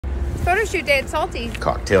photo shoot day at Salty.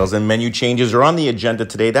 Cocktails and menu changes are on the agenda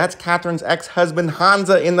today. That's Catherine's ex-husband,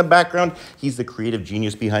 Hansa, in the background. He's the creative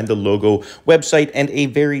genius behind the logo, website, and a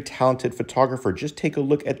very talented photographer. Just take a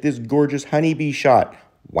look at this gorgeous honeybee shot.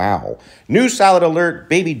 Wow. New salad alert,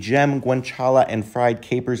 baby gem, guanciale, and fried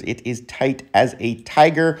capers. It is tight as a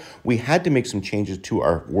tiger. We had to make some changes to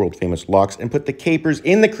our world-famous lox and put the capers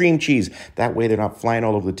in the cream cheese. That way they're not flying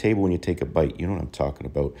all over the table when you take a bite. You know what I'm talking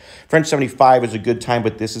about. French 75 is a good time,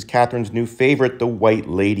 but this is Catherine's new favorite, the White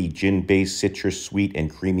Lady. Gin-based, citrus, sweet, and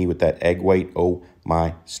creamy with that egg white. Oh,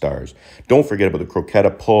 my stars. Don't forget about the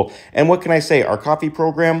croqueta pull. And what can I say? Our coffee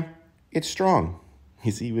program, it's strong.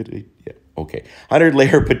 You see what it... Yeah. Okay,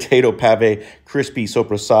 100-layer potato pave, crispy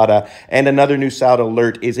sopressata, and another new salad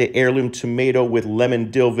alert is an heirloom tomato with lemon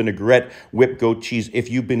dill vinaigrette, whipped goat cheese. If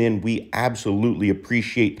you've been in, we absolutely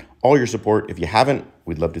appreciate all your support. If you haven't,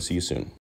 we'd love to see you soon.